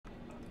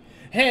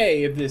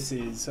Hey, this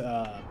is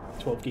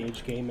 12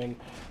 Gauge Gaming.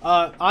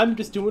 I'm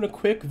just doing a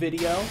quick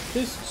video,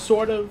 just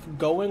sort of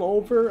going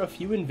over a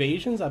few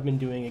invasions I've been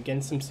doing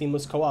against some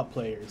Seamless Co-op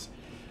players.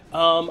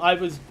 I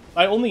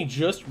only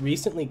just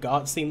recently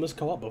got Seamless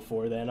Co-op.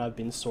 Before then I've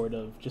been sort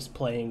of just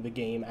playing the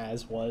game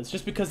as was,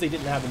 just because they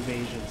didn't have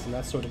invasions, and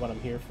that's sort of what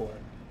I'm here for.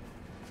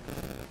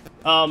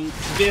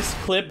 This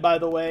clip, by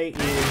the way,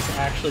 is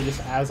actually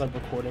just as I'm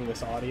recording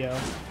this audio.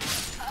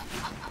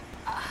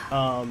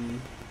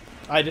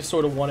 I just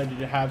sort of wanted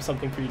to have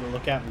something for you to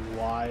look at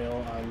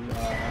while I'm,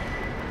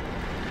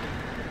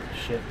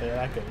 shit, there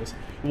that goes.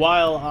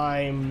 While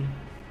I'm,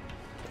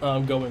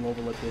 going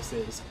over what this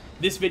is.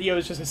 This video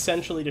is just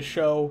essentially to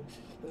show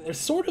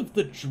sort of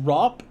the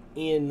drop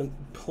in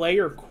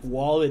player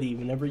quality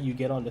whenever you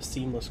get onto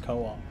Seamless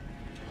Co-op.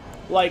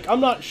 Like,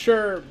 I'm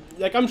sure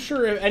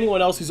if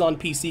anyone else who's on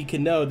PC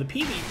can know, the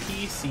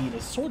PvP scene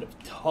is sort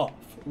of tough.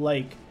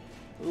 Like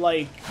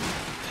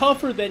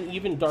tougher than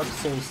even Dark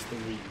Souls 3.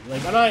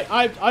 Like, and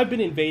I've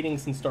been invading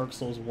since Dark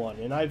Souls 1,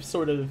 and I've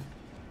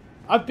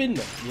been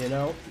there, you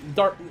know?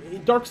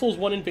 Dark Souls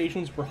 1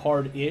 invasions were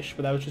hard-ish,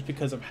 but that was just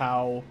because of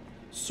how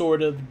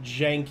sort of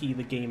janky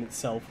the game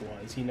itself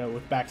was, you know,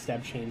 with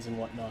backstab chains and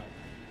whatnot.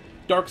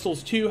 Dark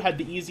Souls 2 had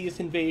the easiest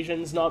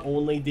invasions. Not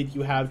only did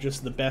you have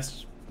just the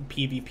best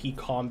PvP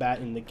combat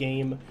in the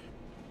game,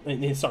 in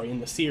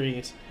the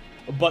series,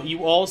 but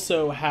you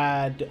also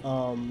had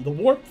the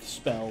warmth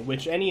spell,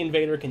 which any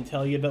invader can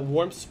tell you that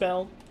warmth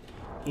spell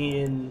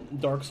in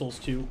Dark Souls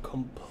 2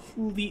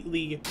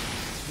 completely,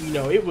 you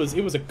know, it was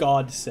a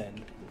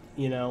godsend,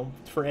 you know,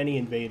 for any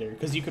invader,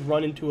 because you could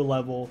run into a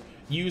level,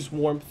 use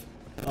warmth,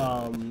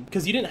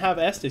 because you didn't have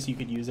Estus you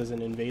could use as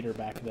an invader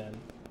back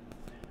then.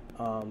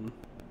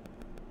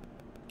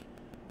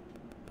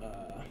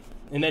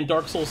 And then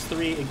Dark Souls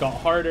 3, it got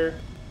harder.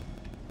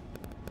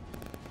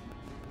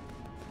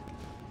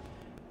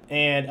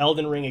 And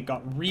Elden Ring, it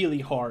got really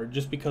hard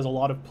just because a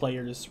lot of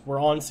players were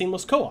on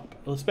Seamless Co-op,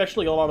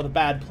 especially a lot of the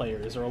bad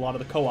players or a lot of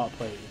the co-op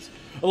players.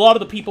 A lot of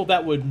the people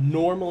that would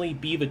normally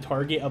be the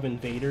target of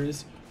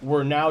invaders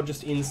were now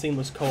just in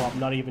Seamless Co-op,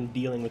 not even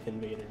dealing with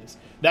invaders.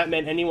 That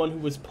meant anyone who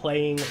was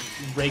playing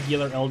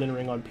regular Elden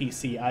Ring on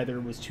PC either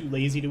was too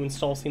lazy to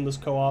install Seamless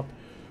Co-op,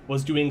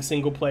 was doing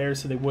single player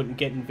so they wouldn't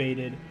get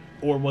invaded,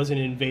 or was an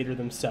invader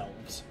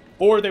themselves.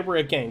 Or they were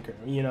a ganker,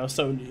 you know,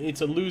 so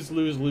it's a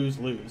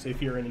lose-lose-lose-lose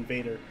if you're an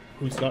invader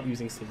who's not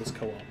using Seamless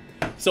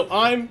Co-op. So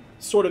I'm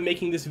sort of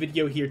making this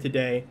video here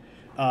today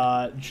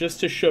just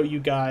to show you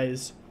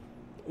guys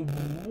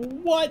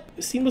what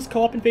Seamless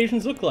Co-op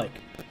invasions look like.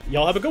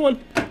 Y'all have a good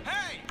one.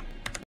 Hey!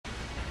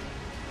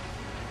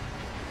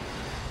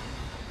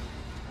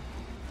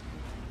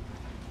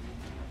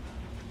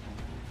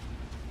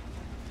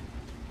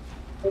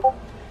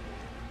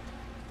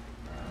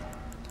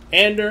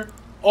 Ender,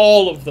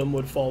 all of them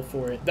would fall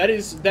for it. That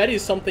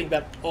is something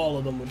that all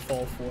of them would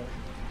fall for.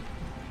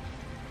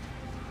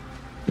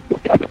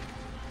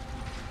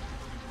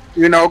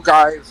 You know,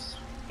 guys.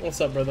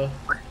 What's up, brother?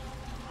 I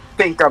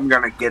think I'm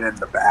gonna get in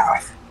the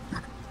bath.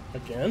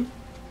 Again?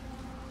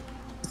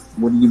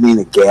 What do you mean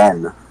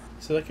again?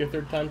 This is like your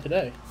third time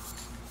today.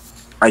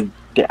 I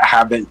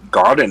haven't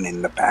gotten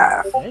in the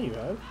bath. Yeah, you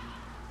have.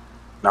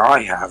 No,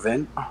 I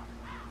haven't.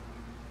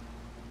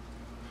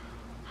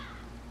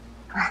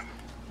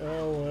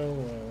 Oh, well,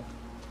 well.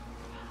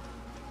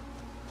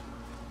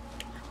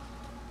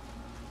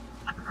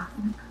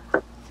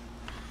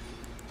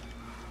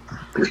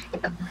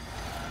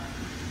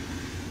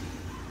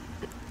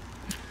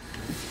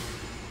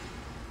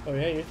 Oh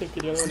yeah, you think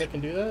you're the only one that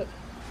can do that?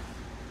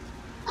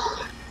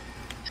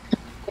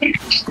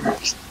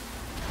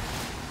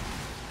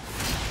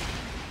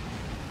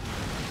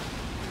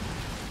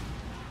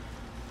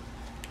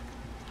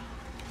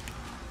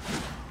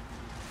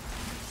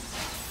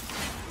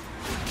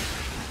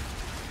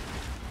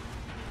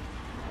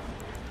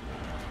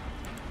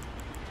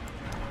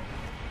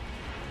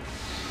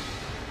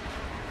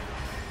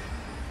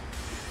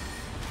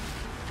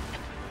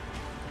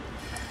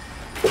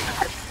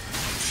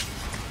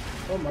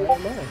 Oh my, oh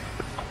my.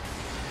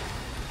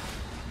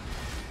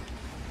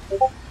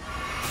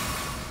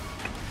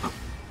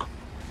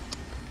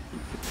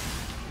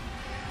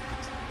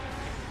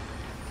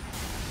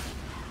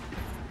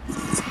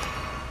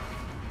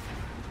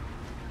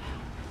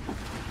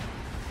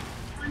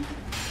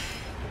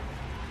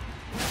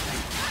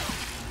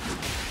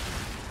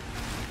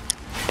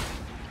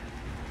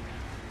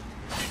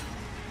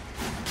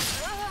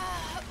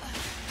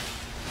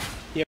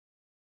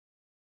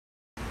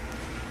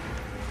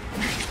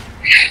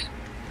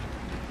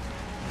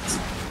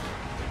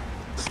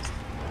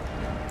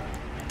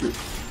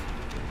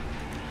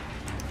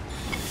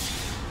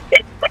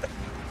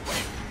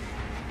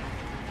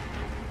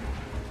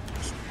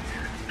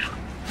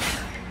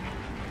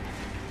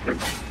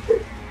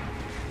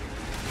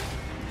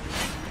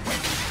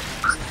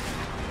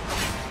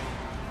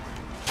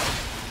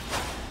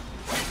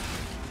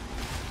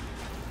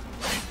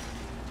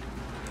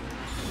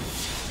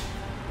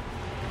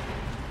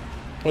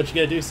 What you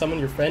gotta do, summon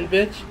your friend,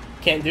 bitch?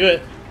 Can't do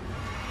it.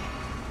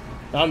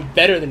 I'm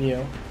better than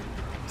you.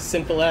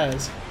 Simple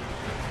as.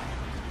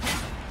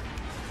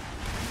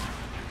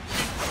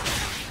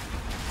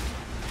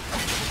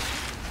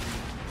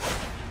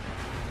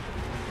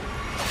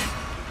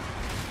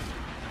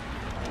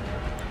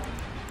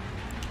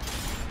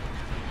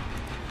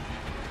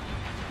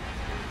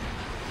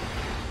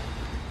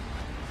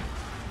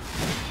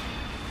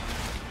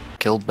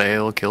 Killed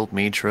Bale, killed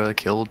Mitra,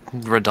 killed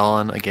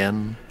Radon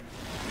again.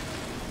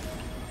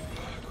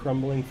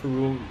 Crumbling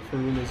Farum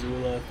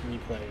Azula 3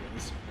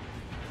 plays.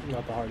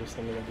 Not the hardest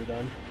thing I've ever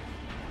done.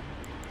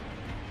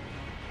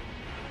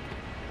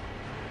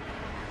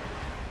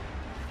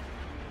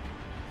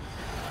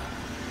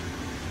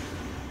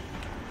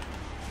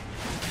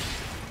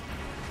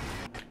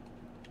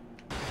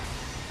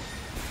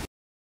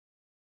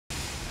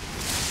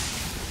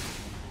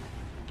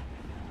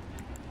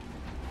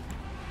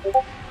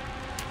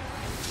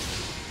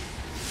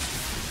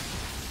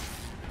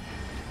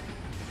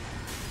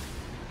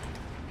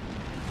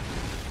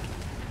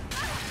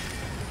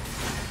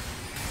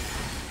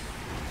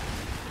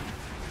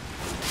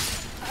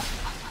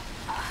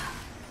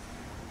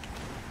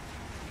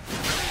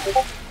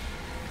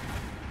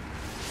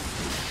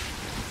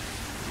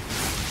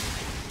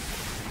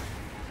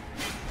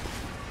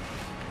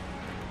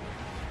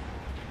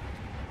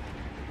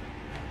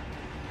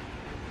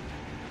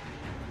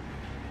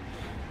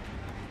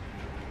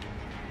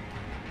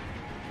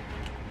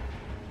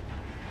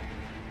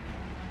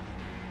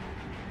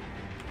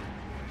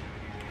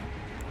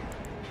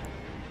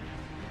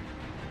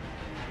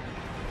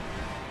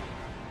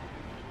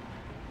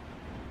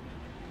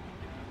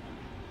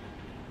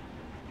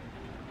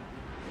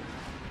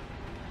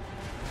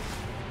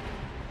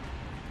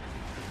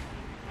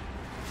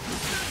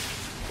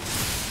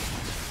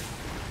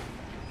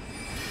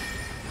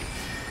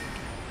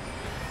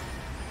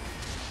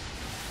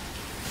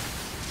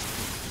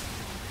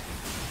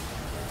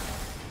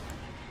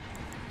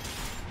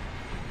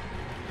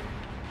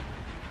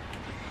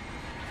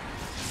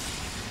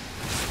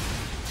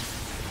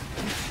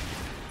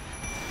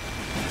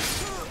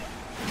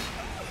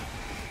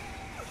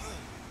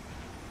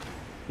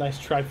 Nice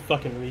try,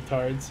 fucking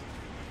retards.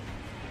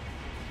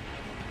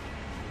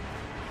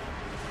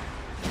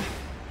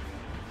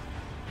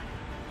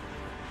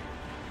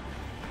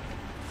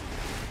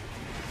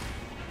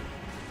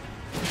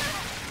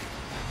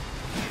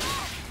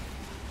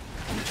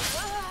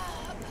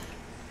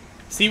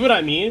 See what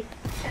I mean?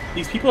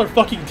 These people are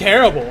fucking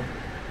terrible.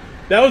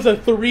 That was a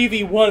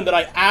 3v1 that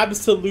I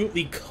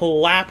absolutely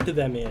clapped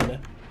them in.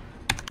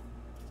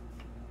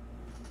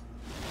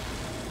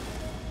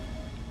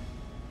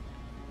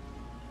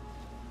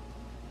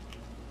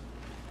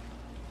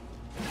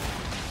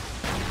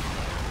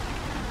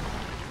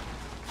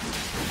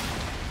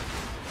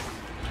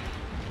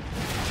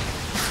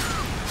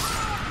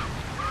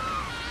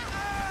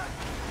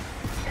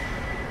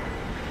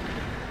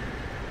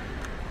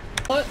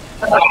 What?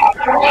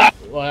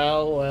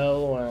 Well,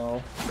 well,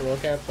 well.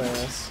 Look at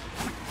this.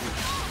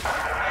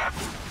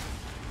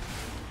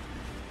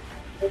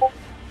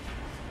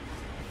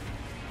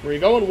 Where you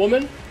going,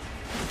 woman?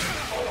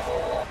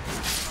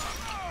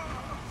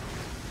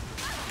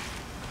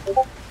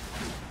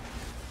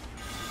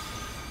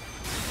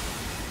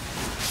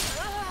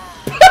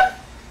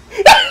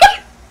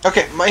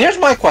 Okay, here's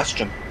my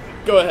question.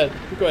 Go ahead.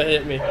 Go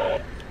ahead, hit me.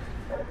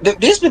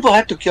 These people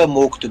had to kill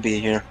Mook to be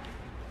here.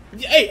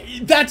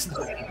 Hey, that's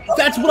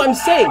what I'm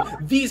saying.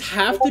 These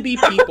have to be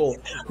people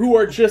who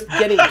are just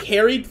getting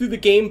carried through the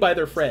game by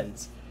their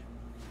friends.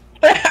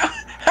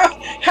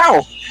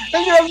 How?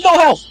 And you have no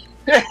health.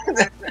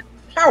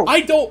 How?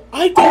 I don't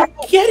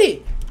get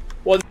it.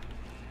 Well,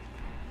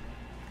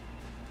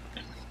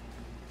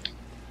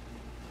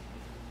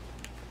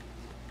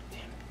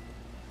 damn.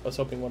 I was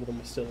hoping one of them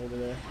was still over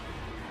there.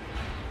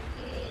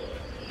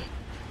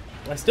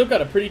 I still got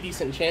a pretty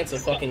decent chance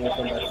of fucking with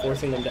them by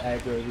forcing them to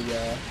aggro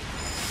the,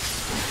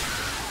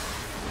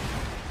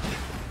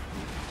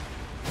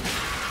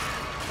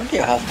 Okay,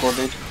 I have scored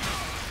it.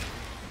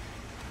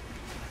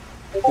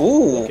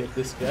 Ooh! Look at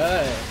this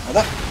guy.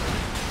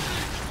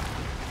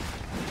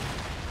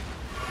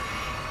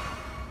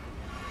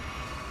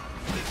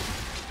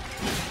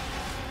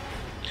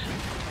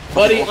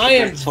 Buddy, I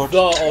am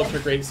the Ultra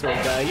Great Sword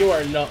guy. You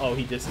are not. Oh,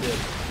 he just did.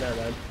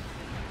 Never mind.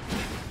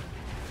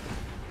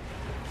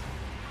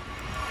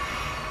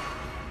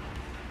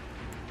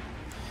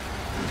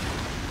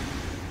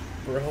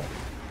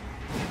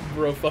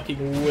 Bro fucking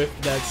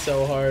whiffed that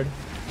so hard.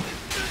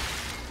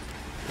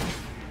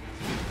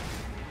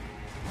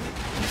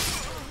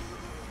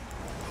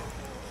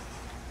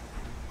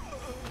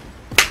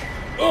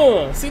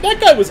 See,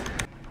 that guy was...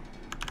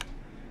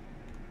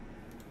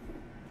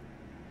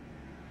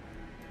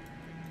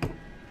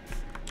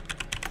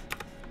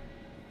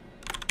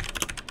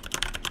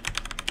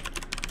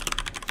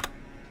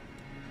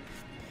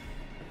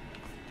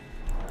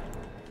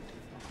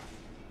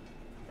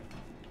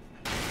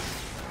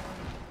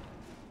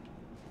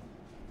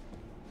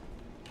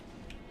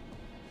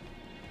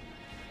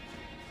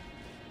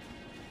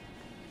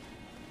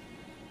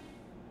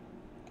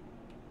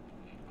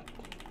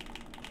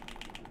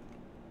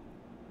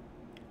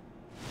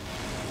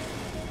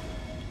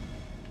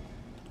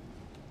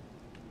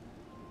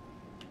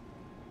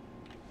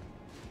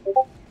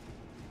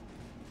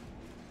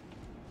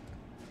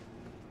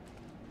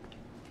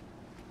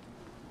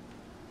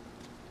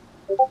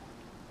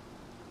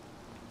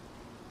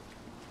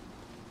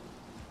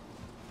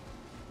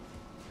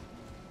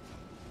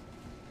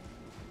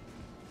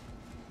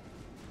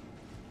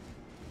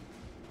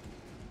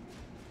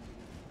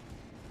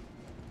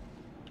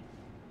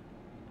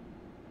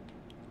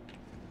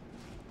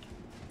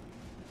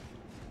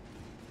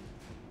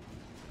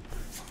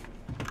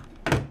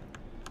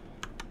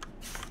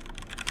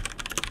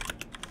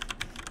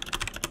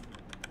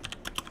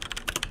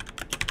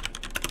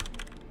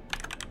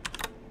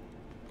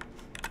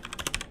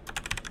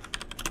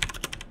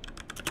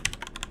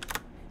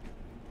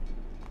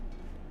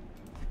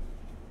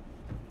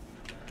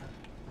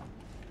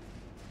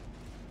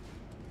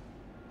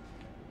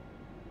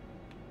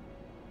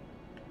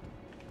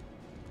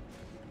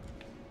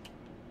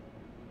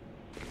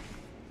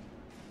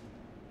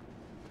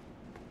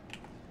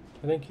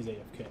 I think he's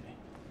AFK.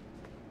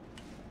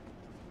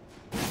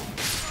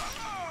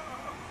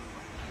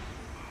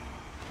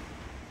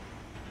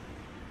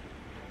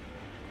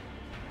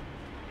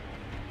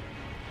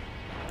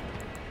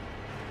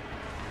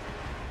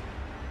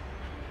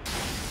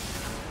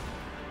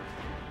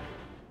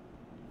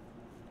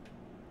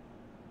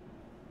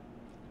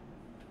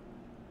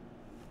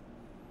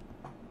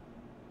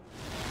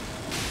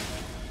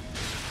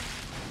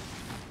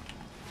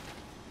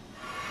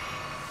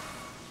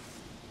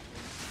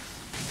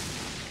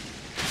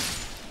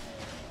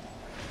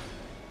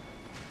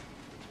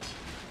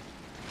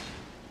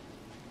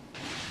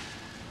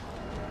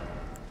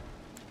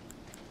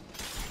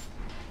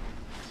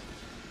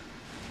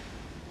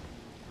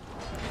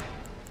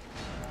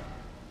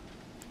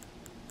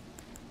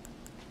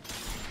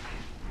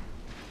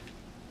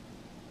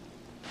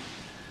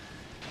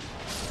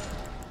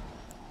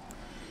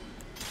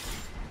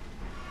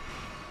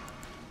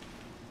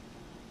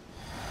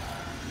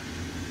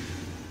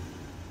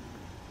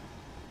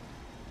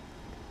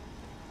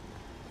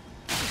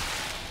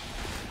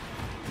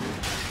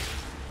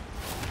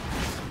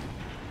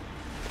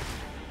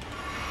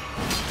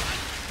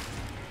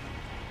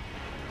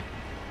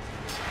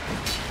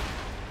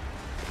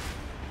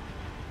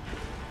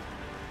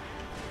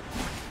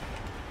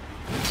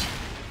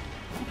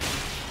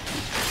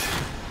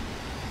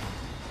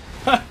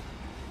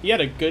 He had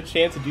a good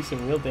chance to do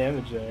some real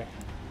damage there.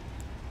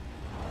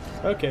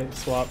 Okay,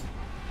 swap.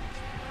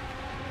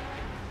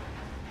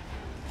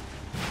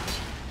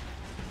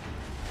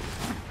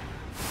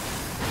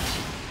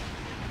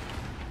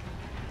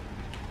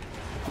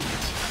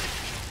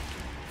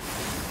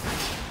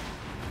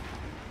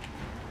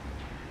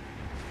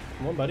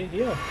 Come on, buddy,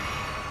 heal.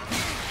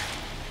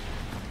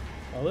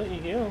 I'll let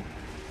you heal.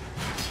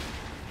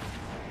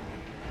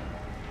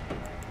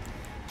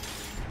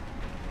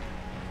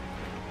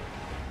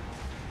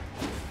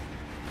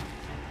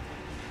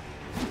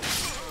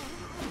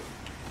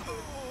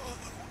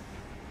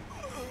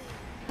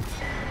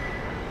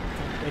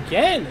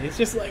 Again, it's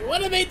just like,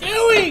 what are they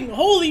doing?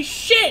 Holy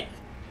shit!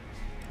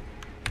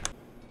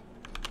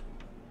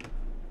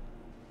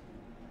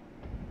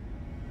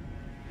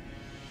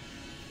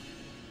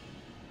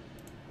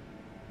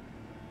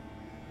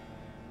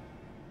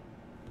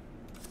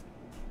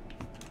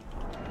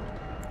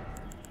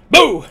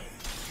 Boo!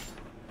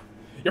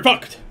 You're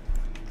fucked!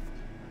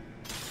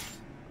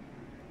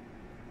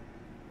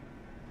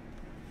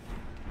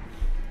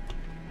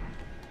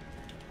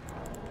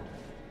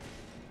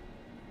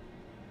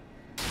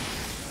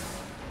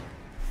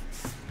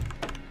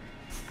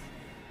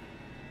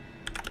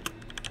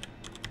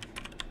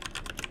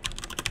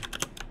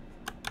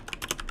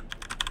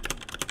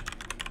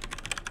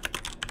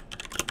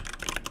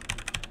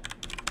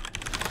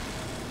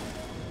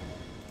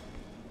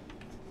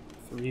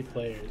 Three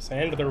players,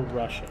 and they're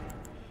Russian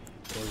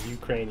or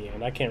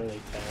Ukrainian. I can't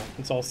really tell.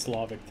 It's all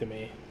Slavic to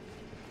me.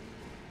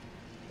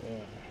 Yeah,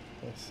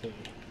 let's see.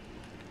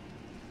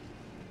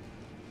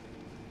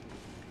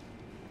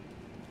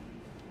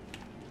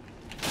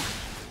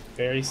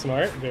 Very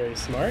smart, very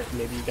smart.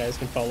 Maybe you guys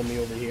can follow me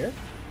over here.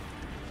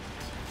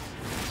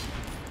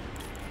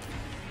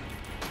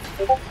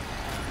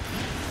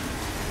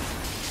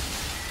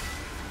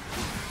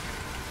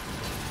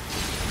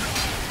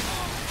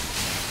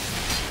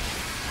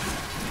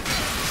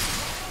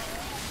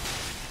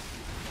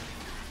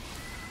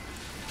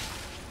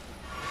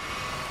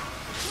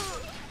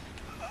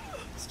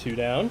 Two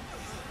down.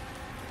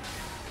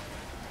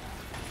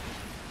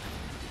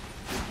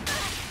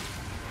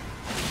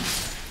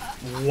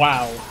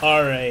 Wow.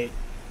 Alright.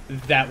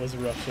 That was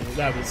Russian.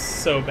 That was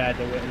so bad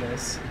to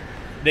witness.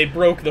 They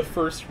broke the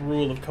first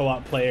rule of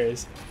co-op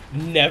players.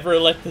 Never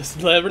let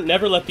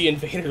the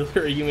invader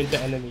lure you into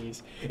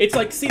enemies. It's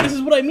like, see, this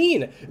is what I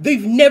mean.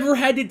 They've never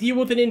had to deal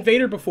with an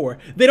invader before.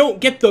 They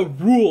don't get the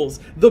rules,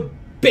 the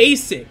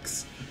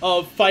basics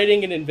of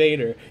fighting an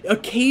invader.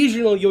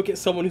 Occasionally you'll get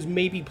someone who's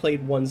maybe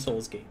played one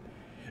Souls game.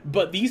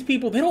 But these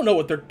people, they don't know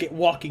what they're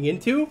walking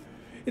into.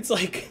 It's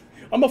like,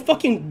 I'm a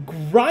fucking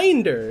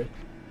grinder.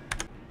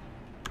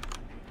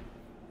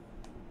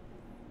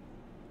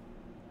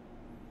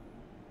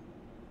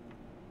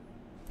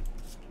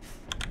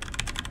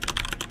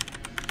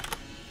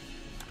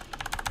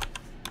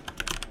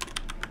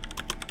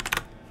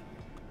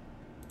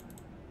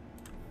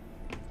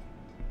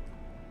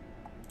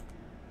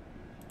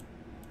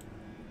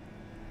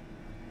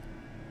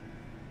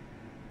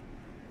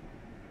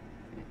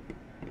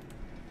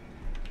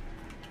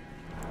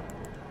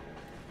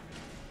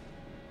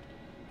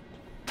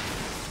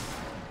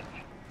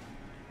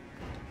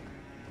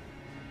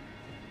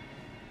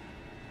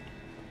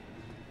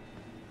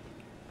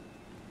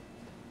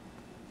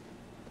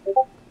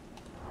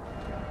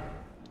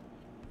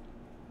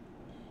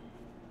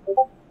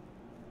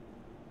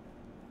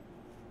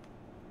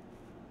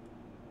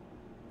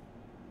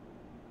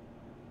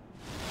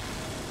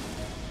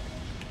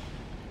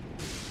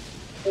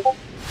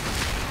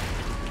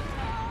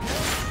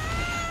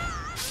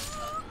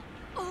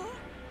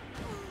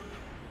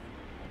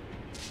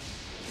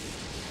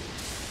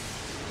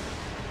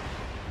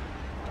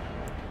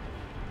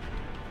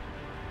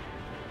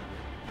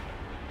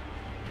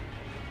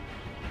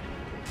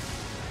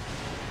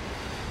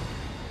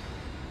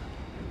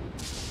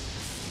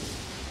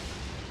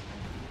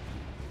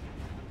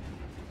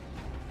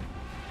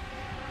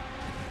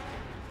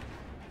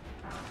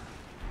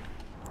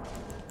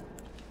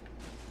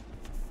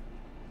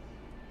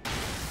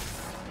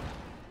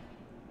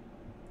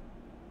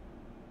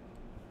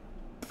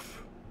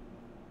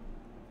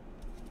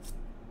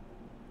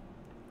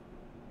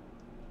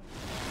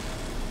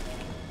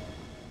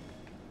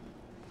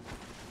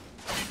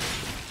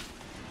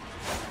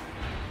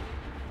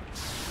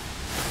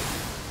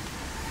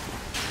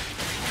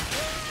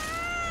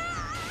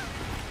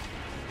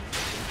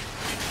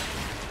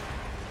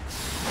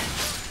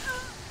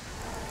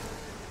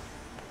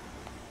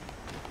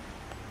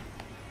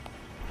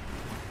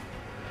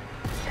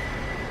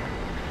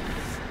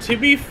 To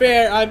be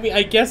fair, I mean,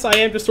 I guess I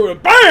am just sort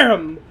of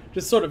BAM!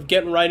 Just sort of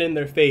getting right in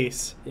their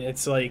face.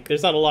 It's like,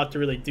 there's not a lot to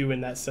really do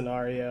in that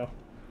scenario.